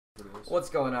what it is. What's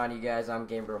going on, you guys? I'm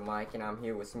Gamer Mike, and I'm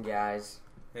here with some guys.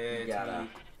 Hey, got, it's me.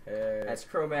 Hey. That's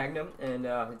Krowmagnum, and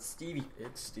it's Stevie.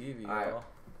 It's Stevie, Alright.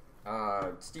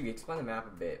 y'all. Stevie, explain the map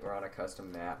a bit. We're on a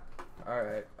custom map.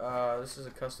 Alright, this is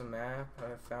a custom map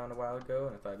I found a while ago,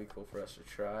 and I thought it'd be cool for us to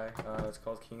try. It's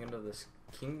called Kingdom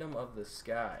of the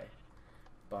Sky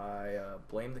by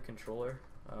Blame the Controller.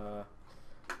 He's a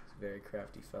very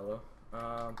crafty fellow.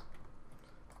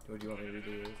 What do you want me to read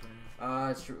the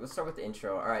rules? Sure, let's start with the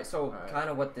intro. Alright, so kind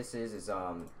of what this is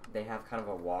they have kind of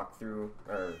a walkthrough,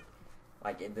 or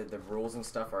like the rules and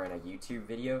stuff are in a YouTube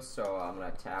video, so I'm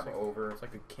gonna tab over. It's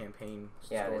like a campaign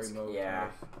story mode. Yeah,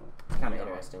 kind of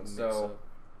interesting. So,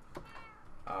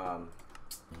 hello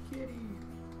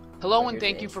and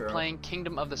thank you for playing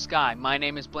Kingdom of the Sky. My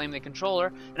name is Blame the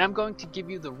Controller, and I'm going to give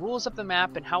you the rules of the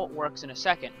map and how it works in a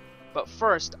second. But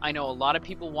first, I know a lot of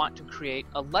people want to create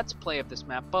a Let's Play of this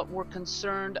map, but we're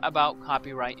concerned about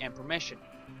copyright and permission.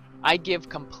 I give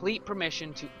complete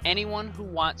permission to anyone who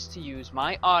wants to use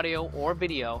my audio or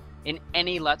video in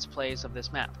any Let's Plays of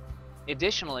this map.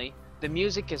 Additionally, the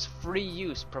music is free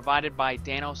use provided by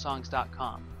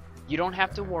danosongs.com. You don't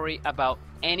have to worry about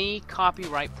any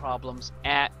copyright problems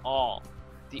at all.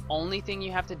 The only thing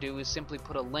you have to do is simply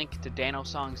put a link to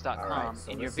danosongs.com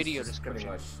in your video description,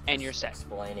 and you're set.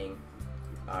 Explaining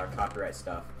copyright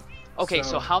stuff. Okay,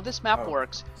 so how this map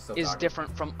works is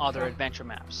different from other adventure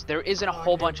maps. There isn't a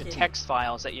whole bunch of text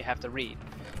files that you have to read.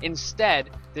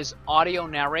 Instead, there's audio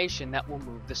narration that will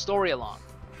move the story along.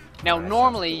 Now,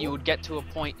 normally you would get to a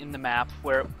point in the map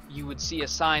where you would see a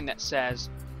sign that says,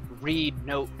 read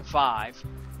note 5.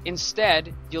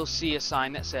 Instead, you'll see a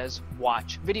sign that says,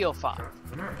 watch video 5.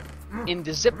 In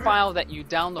the zip file that you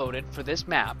downloaded for this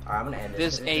map,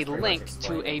 there's a link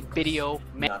to a video.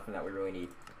 Nothing that we really need.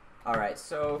 Alright,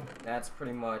 so that's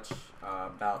pretty much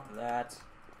about that.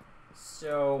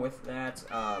 So with that,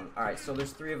 alright, so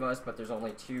there's 3 of us, but there's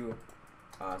only 2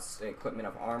 equipment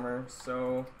of armor.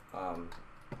 So,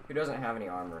 who doesn't have any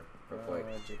armor? Real quick.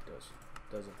 Jake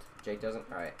doesn't. Jake doesn't?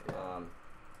 Alright,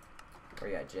 where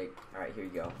you at, Jake? Alright, here you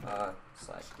go.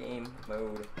 Slash game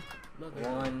mode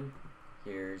 1.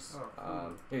 Here's,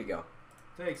 here you go.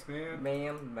 Thanks, man.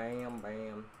 Bam, bam,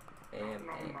 bam. Bam,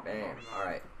 bam, bam.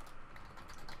 Alright.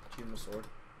 Give him a sword.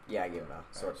 Yeah, I give him a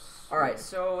sword. Alright,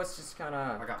 so let's just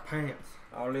kinda... I got pants.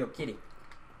 Oh, little kitty.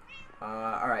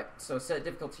 Alright, so set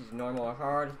difficulty to normal or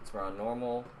hard. We're on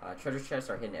normal. Treasure chests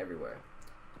are hidden everywhere.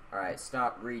 Alright,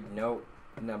 stop, read note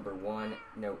number 1,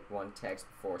 note 1 text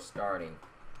before starting.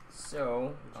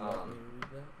 So, Would you like me to read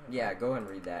that? yeah, go ahead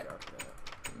and read that.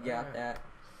 You got that?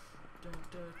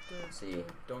 See.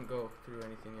 Don't go through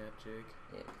anything yet, Jake.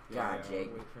 Yeah. God,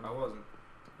 Jake. I wasn't.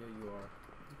 Yeah, you are.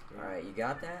 Alright, you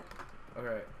got that?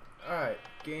 Okay. Alright,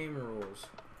 game rules.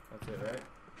 That's it, right?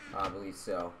 I believe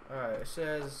so. Alright, it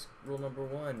says rule number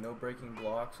 1, no breaking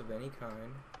blocks of any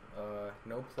kind.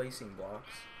 No placing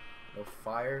blocks. No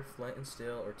fire, flint and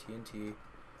steel, or TNT.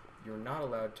 You're not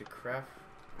allowed to craft...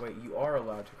 Wait, you are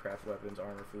allowed to craft weapons,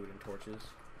 armor, food, and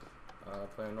torches.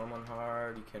 Play on normal and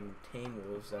hard. You can tame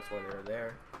wolves, that's why they're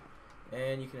there.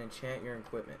 And you can enchant your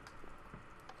equipment.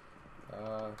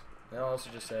 It also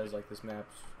just says, like, this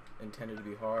map's intended to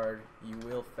be hard. You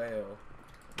will fail.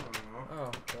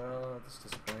 Oh, well, that's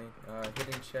disappointing.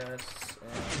 Hidden chests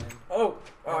and... Oh,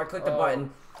 I clicked the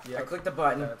button. Yep, I clicked the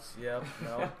button. Yep,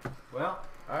 no. Well,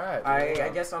 Alright. I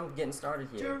guess I'm getting started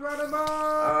here. There's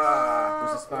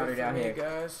a spider down here.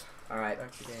 Guys. Alright.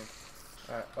 Back to the game.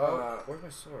 Alright. Oh, where's my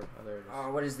sword? Oh, there it is.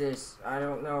 Oh, what is this? I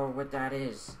don't know what that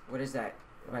is. What is that?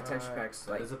 My texture pack's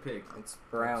like... There's a pig. It's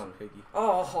brown. It's a piggy.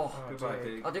 Oh, Goodbye,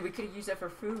 pig. oh, dude, we could have used that for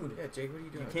food. Yeah, Jake, what are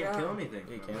you doing? You can't kill anything.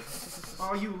 Yeah, you can't.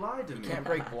 Oh, you lied to me. You can't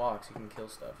break blocks. You can kill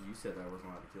stuff. You said I wasn't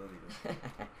allowed to kill anything.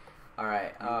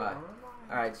 Alright,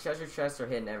 alright, treasure chests are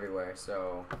hidden everywhere,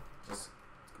 so just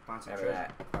remember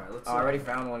that. Alright, let's I already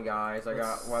found one, guys. I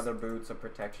got weather boots of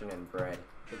protection and bread.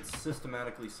 Let's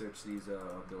systematically search these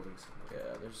buildings.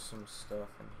 Yeah, there's some stuff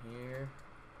in here.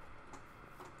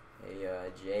 Hey,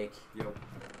 Jake. Yep.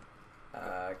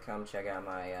 Come check out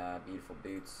my beautiful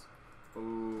boots.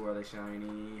 Ooh, are they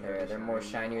shiny? They're more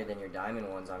shinier than your diamond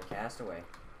ones on Castaway.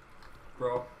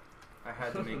 Bro, I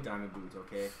had to make diamond boots,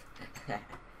 okay?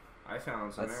 I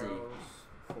found some Let's arrows.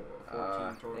 see. 14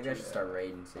 torches. Maybe I should start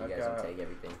raiding so you guys can take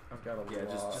everything. I've got a Yeah,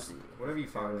 lot. just whatever you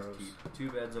find, arrows. just keep.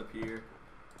 2 beds up here.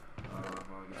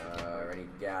 Already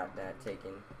got that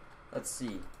taken. Let's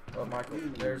see. Well, Michael,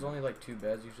 there's only like 2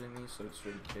 beds usually in these, so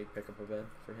should Jake pick up a bed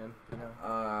for him, you know?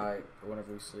 Or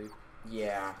whenever we sleep.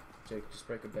 Yeah. Jake, just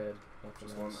break a bed. Nothing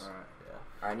Just else. one? Alright.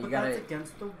 Yeah. Alright, you But gotta... that's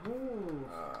against the rules.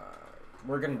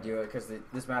 we're gonna do it, because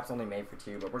this map's only made for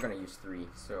 2, but we're gonna use 3,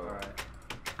 so... Alright.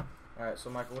 Alright, so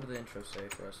Michael, what did the intro say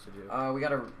for us to do? We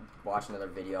gotta watch another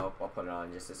video. I'll put it on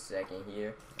in just a second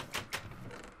here.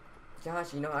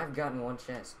 Gosh, you know, I've gotten one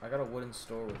chest. I got a wooden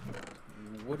sword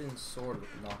with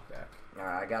knockback.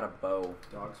 Alright, I got a bow.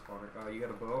 Dog spawner. Oh, you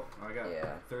got a bow? Oh, I got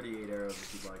 38 arrows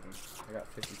if you'd like them. I got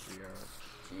 53 arrows.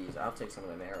 Jeez, I'll take some of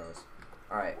them arrows.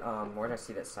 Alright, where did I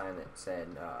see that sign that said,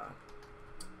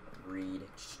 read?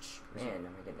 Man, am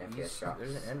I getting FPS shots?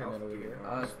 There's an Enderman over here.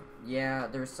 Yeah,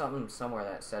 there was something somewhere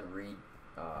that said read,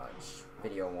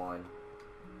 video 1.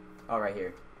 Oh, right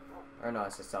here. Or no,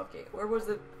 it says Southgate. Where was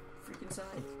the freaking sign?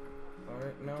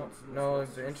 Alright, no,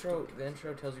 the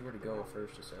intro tells you where to go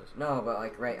first, it says. No, but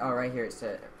like, right here it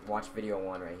said, watch video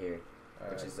 1 right here. All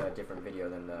which right. is a different video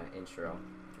than the intro.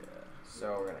 Yeah.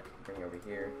 So we're gonna bring it over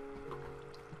here.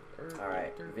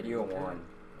 Alright, video 1.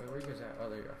 Wait, where are you guys at? Oh,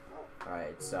 there you are. Alright,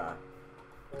 it's,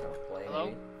 play. Hello?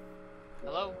 Maybe?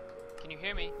 Hello? Can you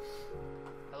hear me?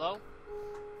 Hello?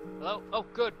 Hello? Oh,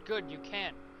 good, you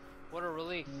can. What a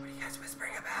relief. What are you guys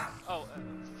whispering about? Oh,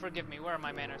 forgive me, where are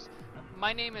my manners?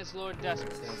 My name is Lord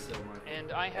Desmond, Stand still, Michael.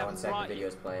 and I have 1 second, brought you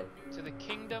video's playing. to the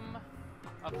kingdom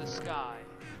of the sky.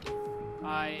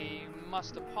 I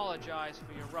must apologize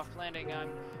for your rough landing.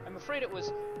 I'm afraid it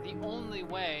was the only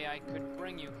way I could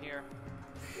bring you here.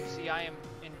 You see, I am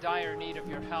in dire need of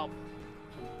your help.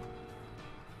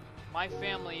 My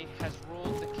family has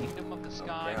ruled the kingdom of the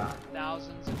sky God. for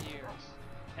thousands of years,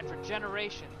 and for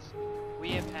generations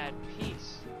we have had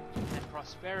peace and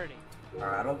prosperity.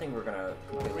 Alright, I don't think we're gonna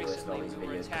completely list all Recently, these we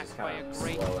were videos because it's attacked by kind of a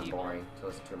great slow and evil. boring to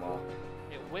listen to them all.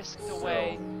 It whisked So-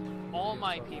 away all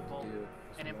my Fucking people dude.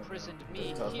 and imprisoned Does me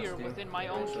it tell us what here to do within my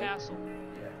own eventually? castle.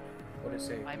 Yeah. What did it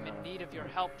say? I'm in need of your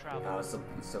help, Oh, traveler. it's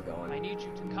still going. I need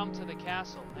you to come to the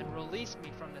castle and release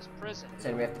me from this prison.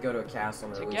 Saying we have to go to a castle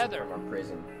and release Together. them from our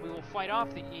prison. We will fight off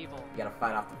the evil. We gotta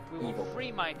fight off We the will evil.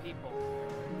 free my people.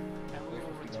 And we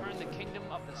will return the kingdom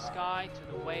of the sky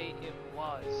to the way it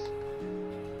was.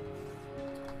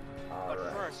 But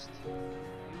Alright. first, you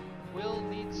will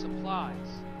need supplies.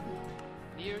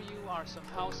 Near you are some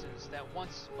houses that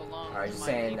once belonged Alright, to just my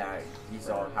saying people. that these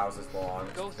all houses belong,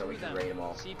 Go so we through can them, raid them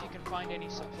all. see if you can find any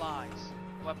supplies,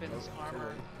 weapons,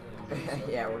 armor.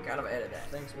 Yeah, we're kind of ahead of that.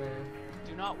 Thanks, man.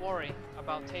 Do not worry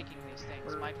about taking these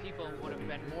things. My people would have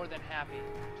been more than happy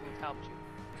to have helped you.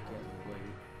 Can't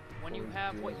wait. When you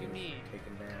have what you need, Take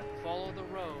a nap. follow the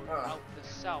road Ugh. out the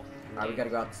south Alright, we gate. gotta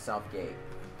go out the south gate.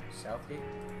 Southgate?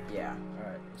 Yeah.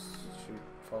 Alright, should we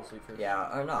fall asleep first?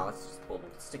 Yeah, no, we'll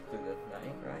stick through the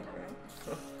night,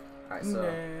 right? Alright, so,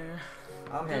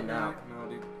 Nah. I'm heading out. No,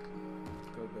 dude.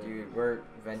 Go to bed. Dude, we're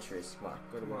adventurous, come on.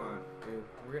 Go to Come bed. on. Dude,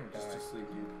 we're gonna die. Just sleep,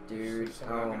 dude. Dude, We're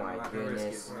not oh gonna- my we're not gonna risk it.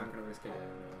 goodness. We're not gonna risk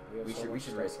it. We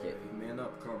should risk it. Man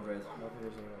up, comrades. Nothing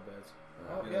is in our beds.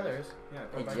 Uh, Oh, yeah, there is. Yeah, Hey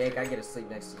come back Jake, to- I get to sleep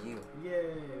next to you.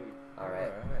 Yay.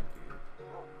 Alright. Dude.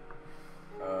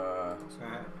 I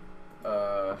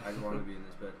just want to be in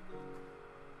this bed.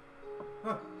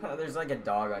 There's like a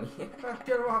dog on here.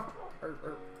 Get him off.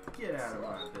 Get out of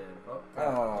my bed.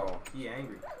 Oh. He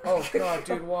angry. Oh god,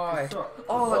 dude, why? What's up?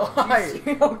 Oh, Why?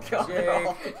 oh god.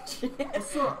 Jake.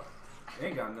 What's up? They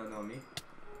ain't got nothing on me.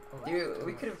 Dude,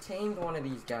 we could have tamed one of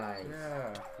these guys.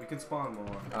 Yeah. We can spawn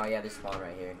more. Oh yeah, they spawn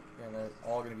right here. Yeah, and they're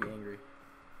all gonna be angry.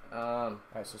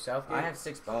 Alright, so Southgate. I have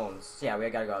 6 bones. Yeah, we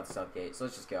gotta go out the south gate, so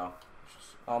let's just go.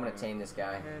 Oh, I'm gonna tame this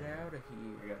guy. Head out of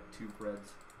I here. got 2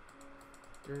 breads.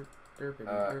 Derp, derp, baby,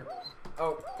 Uh, derp.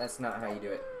 Oh, that's not how you do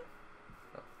it.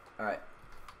 Alright.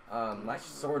 My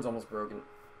sword's almost broken.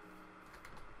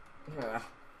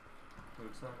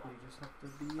 Looks like we just have to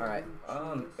be. Alright,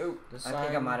 ooh, The I think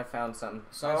I sign- might have found something.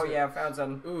 sign Oh said- yeah, I found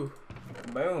something. Ooh.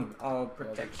 Boom. Oh,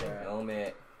 protection crap.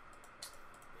 helmet.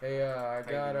 Hey, I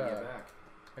got back.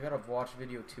 I got a watch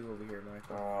video 2 over here,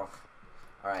 Michael. Oh.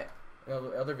 Alright, No,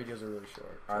 the other videos are really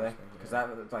short. are they? trust me, yeah. Because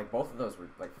that, like, both of those were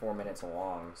like 4 minutes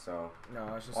long, so.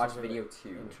 No, it's just Watch those are video the 2.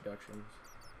 introductions.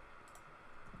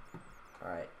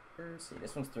 Alright. Let's see,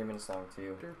 this one's 3 minutes long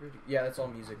too. Yeah, that's all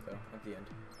music though. At the end,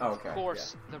 Oh, okay. Of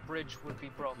course, the bridge would be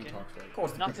he broken. talks right. Of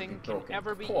course, the Nothing picture can would be broken.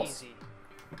 ever Of be course. easy.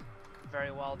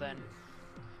 Very well then.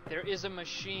 There is a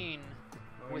machine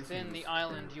within the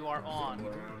island you are on.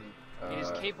 It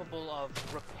is capable of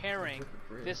repairing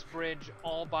this bridge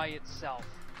all by itself.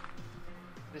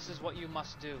 This is what you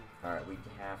must do. Alright, we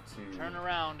have to. Turn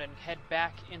around and head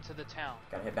back into the town.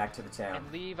 Gotta head back to the town.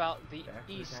 And leave out the Back to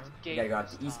the east town? We gate. gotta go out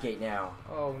this the east time. gate now.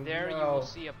 Oh There no. you will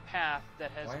see a path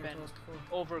that has Why aren't been those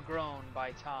cool? overgrown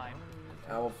by time.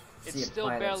 I will It's see a still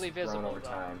planet barely that's grown visible, over though.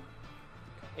 time.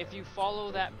 If you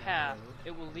follow that path,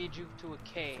 it will lead you to a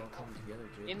cave. It's all coming together,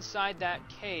 Jake. Inside that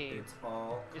cave It's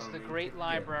all. is the coming great together.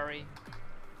 library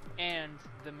and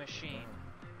the machine.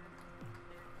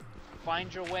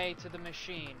 find your way to the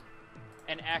machine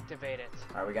and activate it.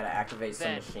 Alright, we gotta activate some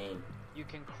Then machine. you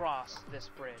can cross this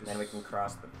bridge. And then we can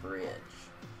cross the bridge.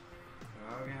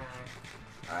 Okay.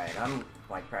 Alright, I'm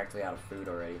like practically out of food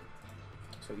already.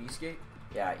 So Eastgate?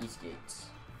 Yeah, Eastgate.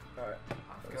 Alright.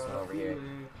 This one over here.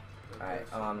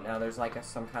 Alright, now there's like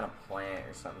some kind of plant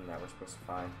or something that we're supposed to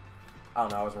find. I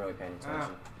don't know, I wasn't really paying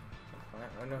attention.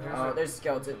 I know Oh, there's a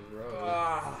skeleton.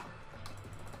 Ah.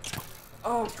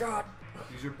 Oh god.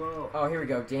 Use your bow. Oh, here we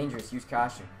go. Dangerous. Use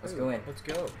caution. Let's go in. Let's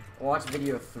go. Watch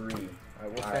video 3. Alright,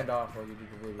 we'll fend off while you do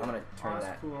the video. I'm gonna turn that's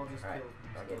that. cool. I'll just Alright,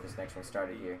 kill. I'll get this next one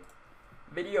started here.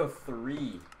 Video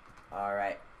 3.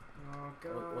 Alright. Oh,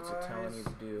 God. What's it telling you to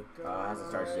do? Hasn't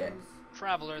started yet.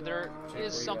 Traveler, there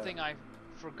is something I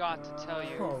forgot to tell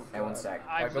you. Oh, Hey, one sec.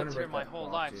 I've lived here my whole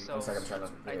life, so One sec, I'm trying to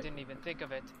I didn't even think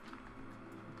of it.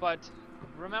 But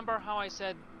remember how I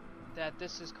said that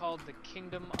this is called the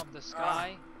Kingdom of the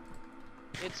Sky?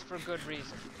 It's for good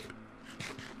reason.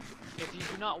 If you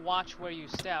do not watch where you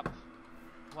step,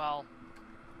 well,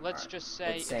 let's just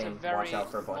say it's a very watch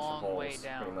out for a bunch of long holes, way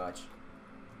down. pretty much.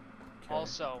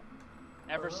 Also,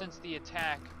 ever since the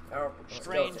attack, Oh,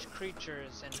 strange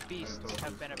creatures and beasts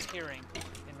have been appearing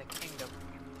in the kingdom.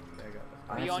 There you go.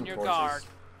 I Be have on some your torches. guard.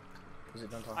 Is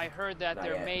it done talking? I heard that Not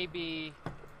there yet. may be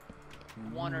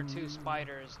 1 or 2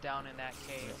 spiders down in that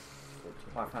cave.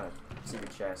 Oh, I found a secret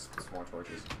chest with some more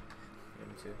torches. Yeah,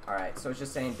 me too. Alright, so it's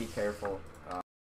just saying be careful.